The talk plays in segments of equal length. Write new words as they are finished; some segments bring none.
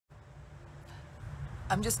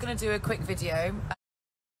I'm just going to do a quick video.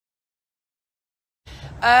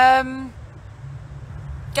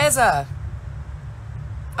 Geza,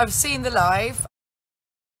 I've seen the live.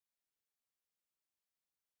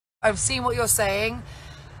 I've seen what you're saying.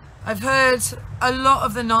 I've heard a lot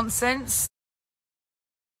of the nonsense.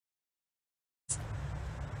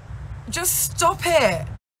 Just stop it.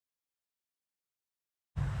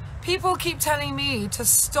 People keep telling me to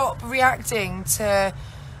stop reacting to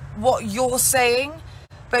what you're saying,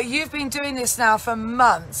 but you've been doing this now for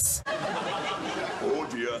months. Oh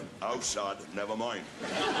dear, outside, never mind.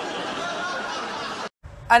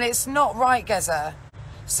 And it's not right, Geza.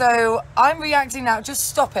 So I'm reacting now, just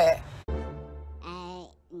stop it.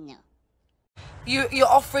 No. You're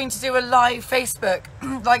offering to do a live Facebook,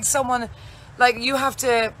 like someone, like you have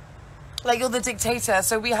to, like you're the dictator,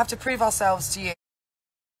 so we have to prove ourselves to you.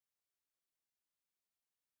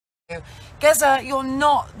 Geza, you're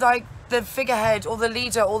not like the figurehead or the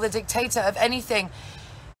leader or the dictator of anything.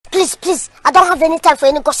 Please, I don't have any time for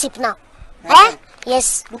any gossip now. Eh?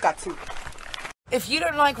 Yes. Look at you. If you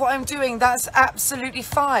don't like what I'm doing, that's absolutely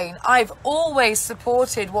fine. I've always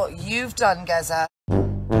supported what you've done, Geza.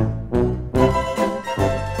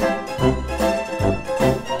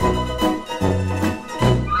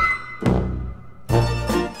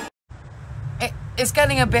 It's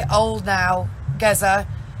getting a bit old now, Geza.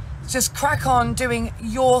 Just crack on doing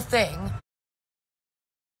your thing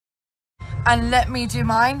and let me do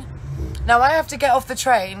mine. Now I have to get off the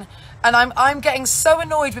train and I'm getting so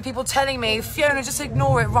annoyed with people telling me, Fiona, just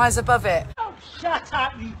ignore it, rise above it. Oh, shut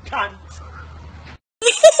up, you cunt.